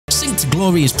to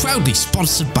Glory is proudly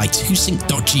sponsored by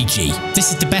Twosync.gg.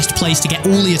 This is the best place to get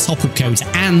all your top-up codes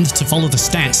and to follow the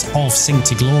stats of Sync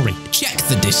to Glory. Check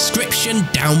the description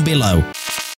down below.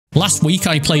 Last week,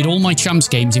 I played all my champs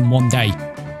games in one day.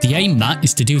 The aim, Matt,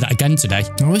 is to do that again today.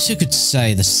 I wish I could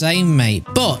say the same, mate,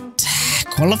 but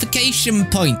qualification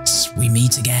points, we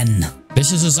meet again.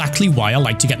 This is exactly why I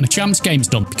like to get my champs games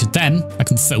done, because then I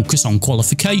can focus on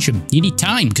qualification. You need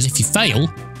time, because if you fail,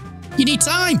 you need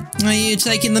time. Are you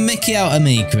taking the mickey out of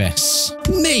me, Chris?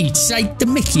 Me? Take the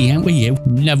mickey out with you?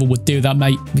 Never would do that,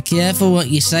 mate. Be careful what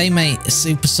you say, mate. It's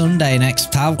Super Sunday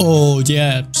next, pal. Oh,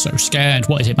 yeah. So scared.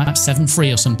 What is it, Matt?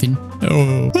 7-3 or something?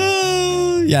 Oh.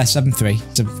 Yeah, 7-3.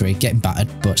 7-3. Getting battered,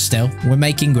 but still, we're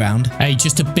making ground. Hey,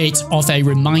 just a bit of a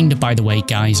reminder, by the way,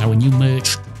 guys. Our new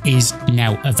merch is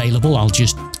now available. I'll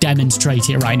just demonstrate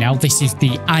it right now. This is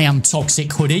the I Am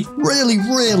Toxic hoodie.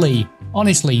 Really,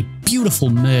 honestly, beautiful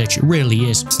merch. It really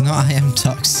is. It's not I Am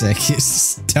Toxic.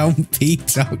 It's Don't Be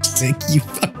Toxic, you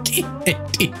fucking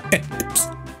idiot.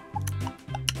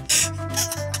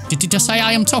 Did I say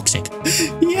I am toxic?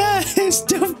 Yes,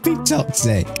 don't be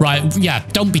toxic. Right, yeah,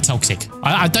 don't be toxic.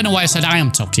 I don't know why I said I am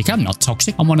toxic. I'm not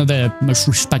toxic. I'm one of the most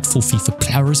respectful FIFA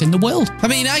players in the world. I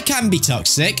mean, I can be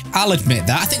toxic. I'll admit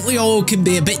that. I think we all can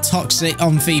be a bit toxic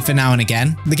on FIFA now and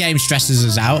again. The game stresses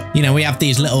us out. You know, we have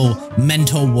these little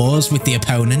mental wars with the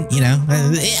opponent, you know.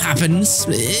 It happens.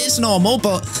 It's normal,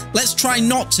 but let's try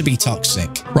not to be toxic.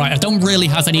 Right, I don't really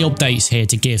have any updates here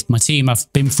to give. My team,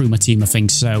 I've been through my team, I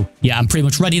think, so yeah, I'm pretty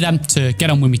much ready then to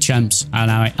get on with my champs, and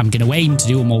I'm going to aim to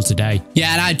do them all today.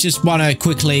 Yeah, and I just want to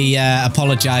quickly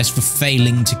apologise for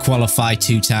failing to qualify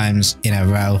 2 times in a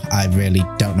row. I really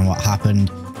don't know what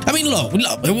happened. I mean, look,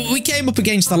 we came up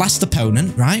against the last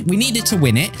opponent, right? We needed to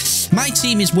win it. My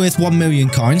team is worth 1 million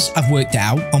coins. I've worked it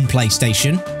out on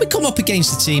PlayStation. We come up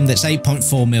against a team that's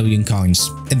 8.4 million coins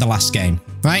in the last game,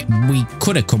 right? We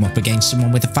could have come up against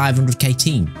someone with a 500k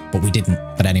team, but we didn't.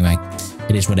 But anyway,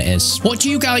 it is what it is. What do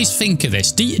you guys think of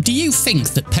this? Do you think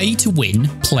that pay to win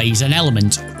plays an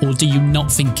element, or do you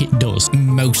not think it does?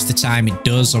 Most of the time it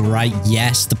does, all right.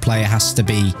 Yes, the player has to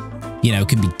be, you know,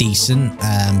 can be decent.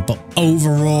 But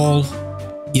overall,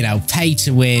 you know, pay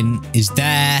to win is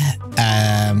there.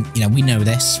 You know, we know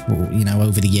this, you know,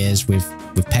 over the years we've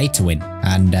paid to win.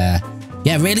 And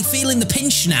yeah, really feeling the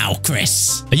pinch now,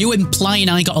 Chris. Are you implying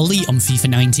I got elite on FIFA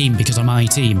 19 because of my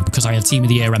team? Because I had Team of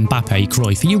the Year Mbappe,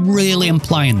 Cruyff? Are you really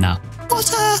implying that?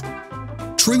 What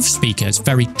a truth speaker. It's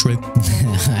very true.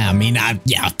 I mean, I'd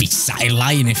be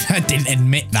lying if I didn't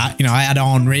admit that. You know, I had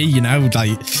Henry, you know,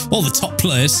 like all the top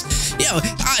players. You know,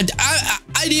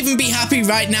 I'd even be happy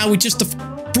right now with just a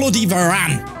bloody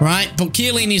Varane, right? But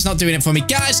Chiellini's not doing it for me.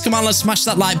 Guys, come on, let's smash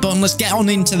that like button. Let's get on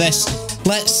into this.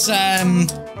 Let's,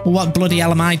 what bloody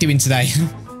hell am I doing today?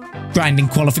 Grinding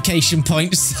qualification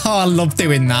points. Oh, I love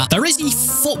doing that. There is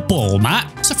eFootball,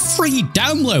 Matt. It's a free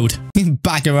download.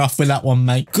 Bagger off with that one,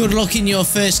 mate. Good luck in your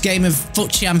first game of Foot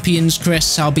Champions,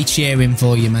 Chris. I'll be cheering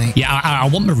for you, mate. Yeah, I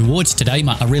want my rewards today,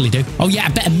 Matt. I really do. Oh, yeah, I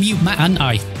better mute Matt, hadn't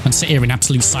I? And sit here in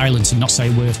absolute silence and not say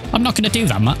a word. I'm not going to do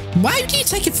that, Matt. Why do you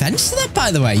take offence to that,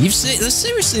 by the way? That's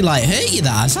seriously, like, hurt you,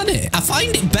 that, hasn't it? I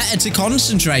find it better to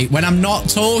concentrate when I'm not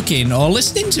talking or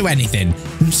listening to anything.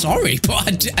 I'm sorry,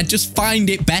 but I just find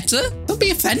it better. Don't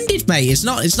be offended, mate. It's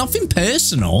nothing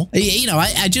personal. You know,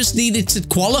 I just needed to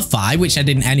qualify, which I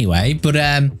didn't anyway, but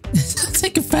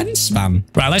take offence, man.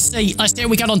 Right, let's see how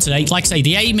we got on today. Like I say,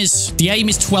 the aim is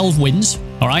 12 wins.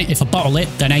 All right, if I bottle it,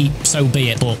 then 8, so be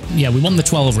it. But yeah, we won the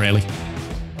 12, really.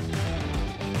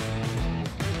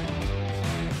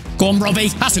 Go on, Robbie.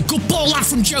 That's a good ball, lad,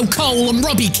 from Joe Cole, and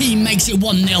Robbie Keane makes it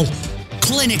 1-0.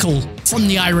 Clinical from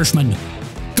the Irishman.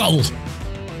 Goal.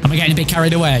 Am I getting a bit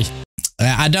carried away?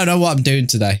 I don't know what I'm doing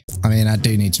today. I mean, I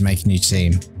do need to make a new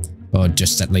team, or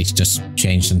just at least just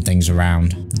change some things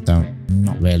around. I'm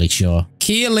not really sure.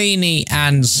 Chiellini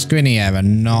and Skriniar are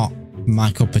not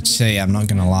my cup of tea, I'm not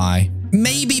gonna lie.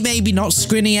 Maybe not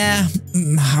Skriniar.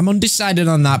 I'm undecided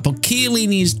on that, but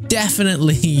Chiellini is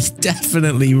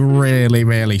definitely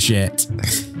really shit.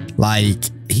 Like,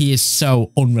 he is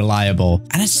so unreliable.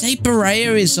 And I'd say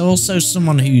Pereira is also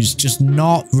someone who's just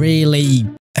not really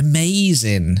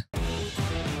amazing.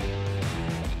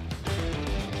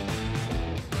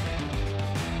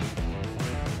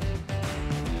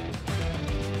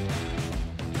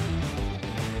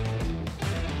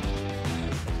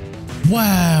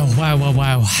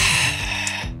 Wow.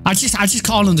 I just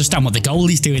can't understand what the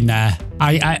goalie's doing there.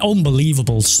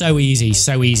 Unbelievable. So easy.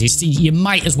 See, you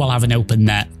might as well have an open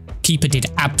net. Keeper did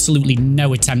absolutely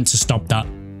no attempt to stop that.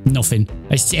 Nothing.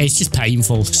 It's just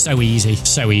painful. So easy.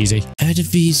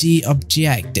 Eredivisie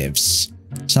objectives.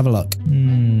 Let's have a look.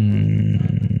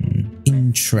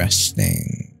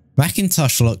 Interesting.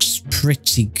 Macintosh looks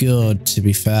pretty good, to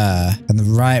be fair. And the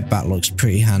right back looks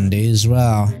pretty handy as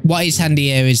well. What is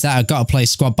handy here is that I've got to play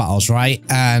squad battles, right?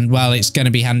 And, well, it's going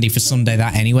to be handy for Sunday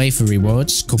that anyway for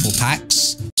rewards. Couple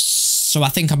packs. So I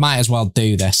think I might as well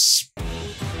do this.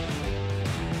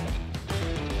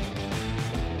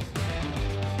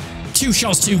 2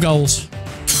 shots, 2 goals.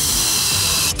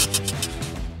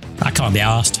 I can't be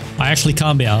arsed. I actually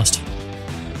can't be arsed.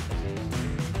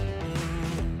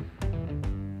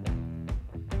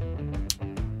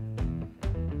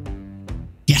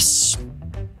 Yes.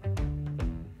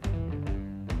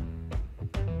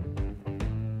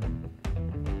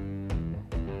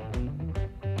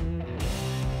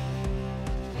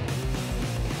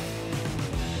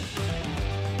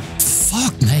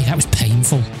 Fuck me, that was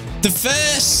painful. The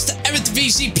first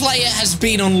Eredivisie player has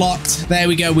been unlocked. There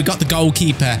we go. We got the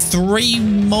goalkeeper. 3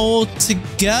 more to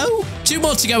go? 2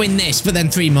 more to go in this, but then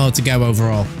 3 more to go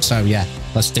overall. So yeah,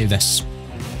 let's do this.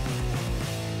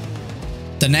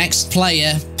 The next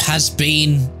player has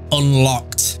been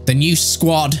unlocked. The new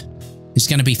squad is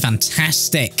going to be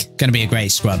fantastic. Going to be a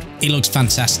great squad. He looks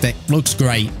fantastic. Looks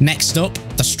great. Next up,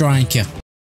 the striker.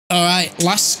 All right,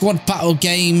 last squad battle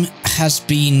game has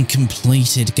been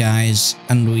completed, guys,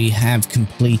 and we have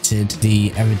completed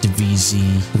the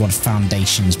Eredivisie Squad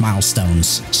Foundations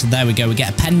milestones. So there we go. We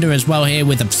get a Pender as well here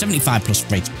with a 75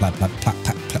 plus rated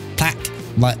plaque.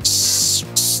 Let's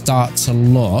start to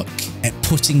look at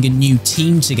putting a new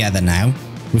team together now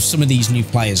with some of these new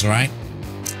players, all right?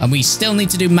 And we still need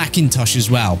to do Macintosh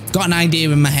as well. Got an idea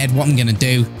in my head what I'm going to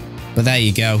do, but there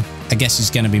you go. I guess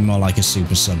he's going to be more like a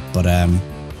super sub, but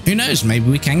who knows? Maybe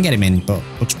we can get him in, but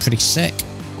looks pretty sick.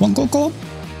 Go on, go on, go on.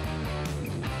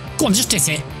 Go on, just hit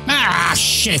it. Ah,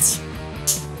 shit.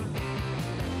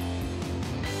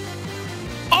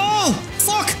 Oh,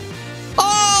 fuck.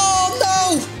 Oh,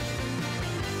 no.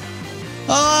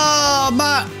 Oh,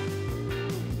 Matt.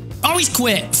 Oh, he's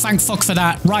quit. Thank fuck for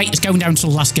that. Right, it's going down to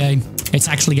the last game. It's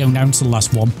actually going down to the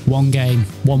last one. 1 game,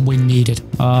 1 win needed.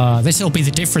 This will be the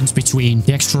difference between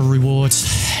the extra rewards.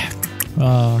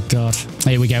 Oh, God.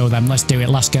 Here we go, then. Let's do it.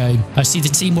 Last game. I see the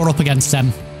team we're up against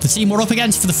them. The team we're up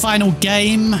against for the final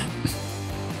game.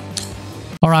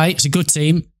 All right. It's a good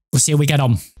team. Let's see how we get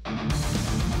on.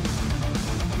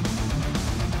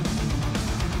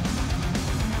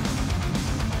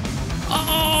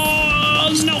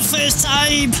 Oh, not first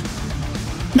time.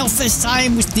 Not first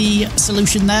time was the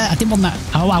solution there. I didn't want that.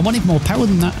 Oh, I wanted more power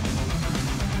than that.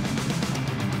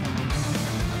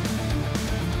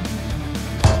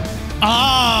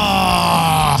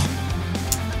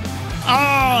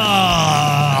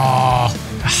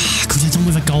 Could have done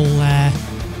with a goal there.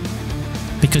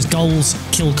 Because goals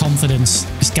kill confidence.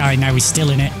 This guy now is still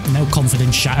in it. No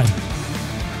confidence shattered.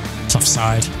 It's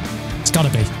offside. It's gotta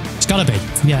be. It's gotta be.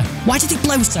 Yeah. Why did it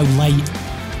blow so late?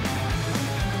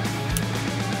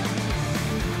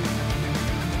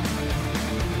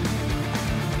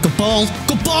 Good ball.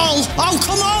 Good ball. Oh,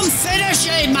 come on. Finish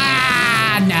it,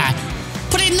 man.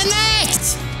 Put it in the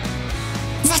net.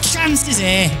 We've had chances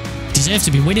here. Deserve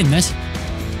to be winning this.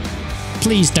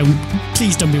 Please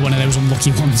don't be one of those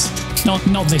unlucky ones.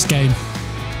 Not this game.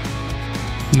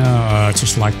 No,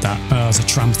 just like that. Oh, there's a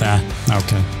tramp there.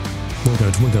 Okay. We're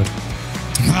good, we're good.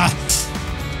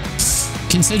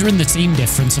 Considering the team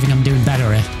difference, I think I'm doing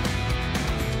better here.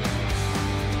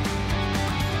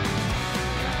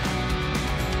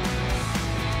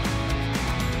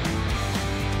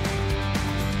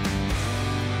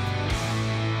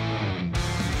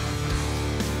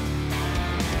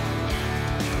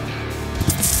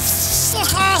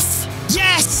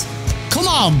 Yes! Come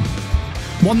on!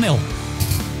 1-0.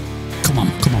 Come on,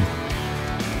 come on.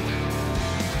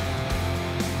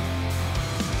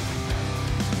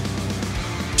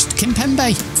 Just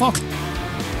Kimpembe. Fuck.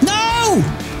 No!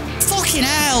 Fucking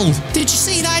hell! Did you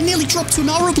see that? I nearly dropped to him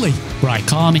horribly. Right,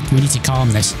 calm it. We need to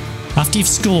calm this. After you've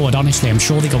scored, honestly, I'm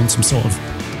sure they go on some sort of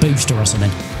booster or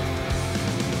something.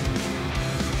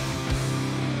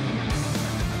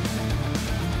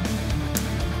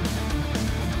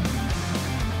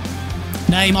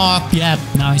 Neymar, yeah,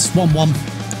 nice. 1-1.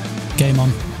 Game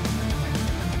on.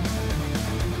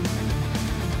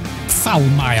 Foul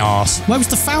my arse. Where was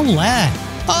the foul there?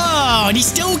 Oh, and he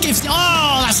still gives...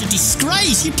 Oh, that's a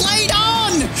disgrace. You played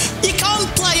on. You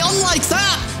can't play on like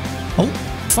that. Oh,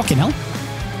 fucking hell.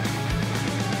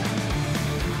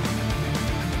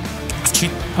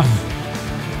 Oh.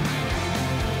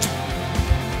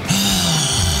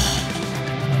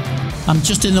 I'm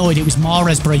just annoyed it was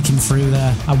Mahrez breaking through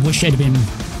there. I wish it had been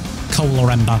Cole or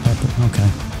Mbappe, but okay.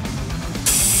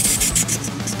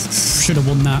 should have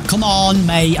won that. Come on,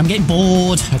 mate. I'm getting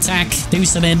bored. Attack. Do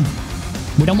something.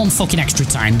 We don't want fucking extra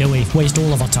time, do we? Waste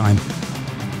all of our time.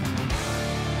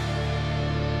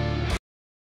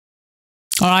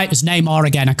 Alright, it's Neymar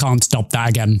again. I can't stop that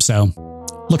again, so...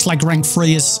 Looks like rank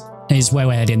 3 is where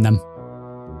we're heading then.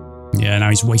 Yeah, now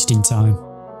he's wasting time.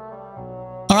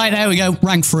 Alright, there we go.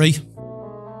 Rank 3.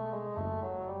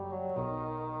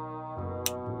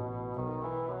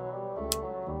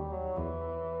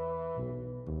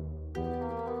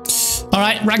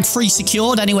 Alright, rank 3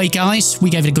 secured. Anyway, guys, we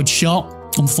gave it a good shot.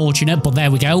 Unfortunate, but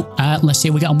there we go. Let's see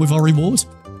how we get on with our reward.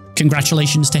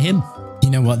 Congratulations to him. You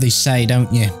know what they say,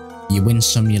 don't you? You win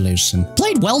some, you lose some.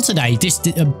 Played well today.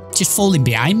 Just falling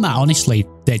behind, Matt, honestly.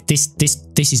 This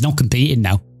is not competing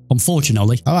now,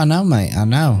 unfortunately. Oh, I know, mate. I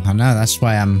know. That's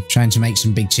why I'm trying to make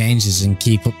some big changes and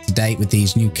keep up to date with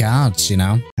these new cards, you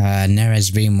know.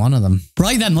 Neres being one of them.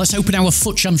 Right then, let's open our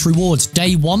Foot Champs rewards.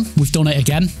 Day 1, we've done it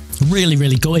again. Really,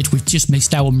 really good. We've just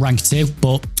missed out on rank 2,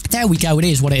 but there we go. It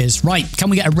is what it is. Right, can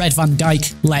we get a red Van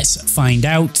Dijk? Let's find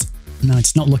out. No,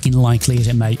 it's not looking likely, is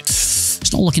it, mate?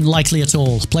 It's not looking likely at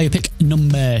all. Player pick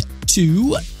number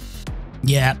 2.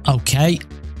 Yeah, okay.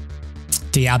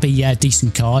 Diaby, yeah,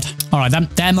 decent card. All right, then.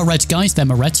 They're my reds, guys. They're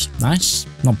my reds. Nice.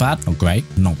 Not bad. Not great.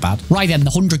 Not bad. Right then,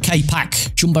 the 100k pack.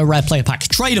 Jumbo Rare Player Pack.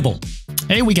 Tradable.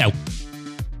 Here we go.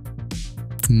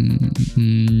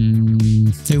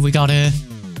 Who have we got here?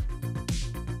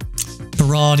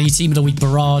 Berardi. Team of the Week,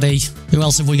 Berardi. Who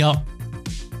else have we got?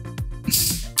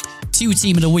 2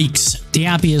 Team of the Weeks.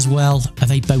 Diaby as well. Are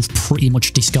they both pretty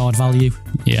much discard value?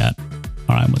 Yeah.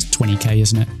 All right, what's 20k,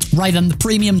 isn't it? Right then, the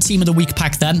Premium Team of the Week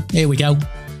pack then. Here we go.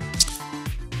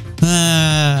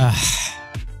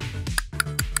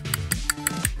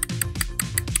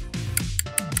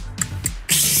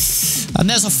 And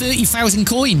there's our 30,000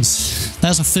 coins.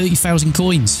 There's our 30,000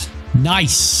 coins.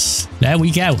 Nice. There we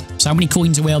go. So how many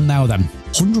coins are we on now then?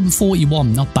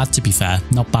 141. Not bad, to be fair.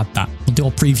 Not bad, that. We'll do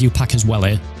a preview pack as well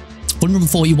here.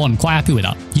 141. Quite happy with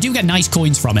that. You do get nice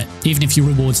coins from it, even if your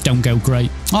rewards don't go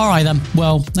great. All right, then.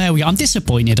 Well, there we go. I'm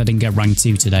disappointed I didn't get rank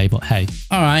 2 today, but hey.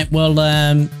 All right. Well,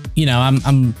 you know,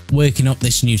 I'm working up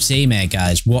this new team here,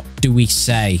 guys. What do we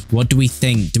say? What do we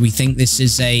think? Do we think this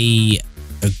is a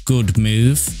good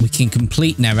move? We can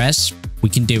complete Neres. We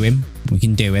can do him. We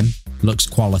can do him. Looks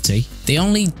quality. The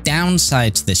only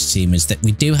downside to this team is that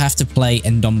we do have to play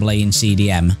Ndombele in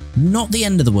CDM. Not the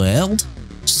end of the world.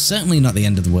 Certainly not the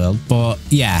end of the world, but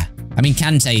yeah. I mean,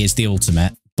 Kante is the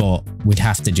ultimate, but we'd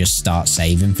have to just start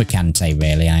saving for Kante,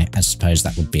 really. I suppose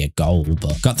that would be a goal,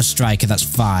 but got the striker, that's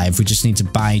 5. We just need to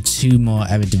buy 2 more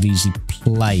Eredivisie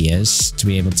players to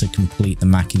be able to complete the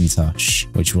Macintosh,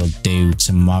 which we'll do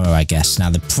tomorrow, I guess.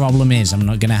 Now, the problem is I'm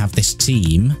not going to have this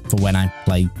team for when I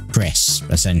play Chris,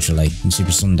 essentially, in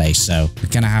Super Sunday, so we're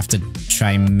going to have to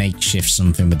try and makeshift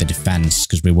something with the defense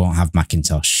because we won't have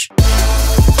Macintosh.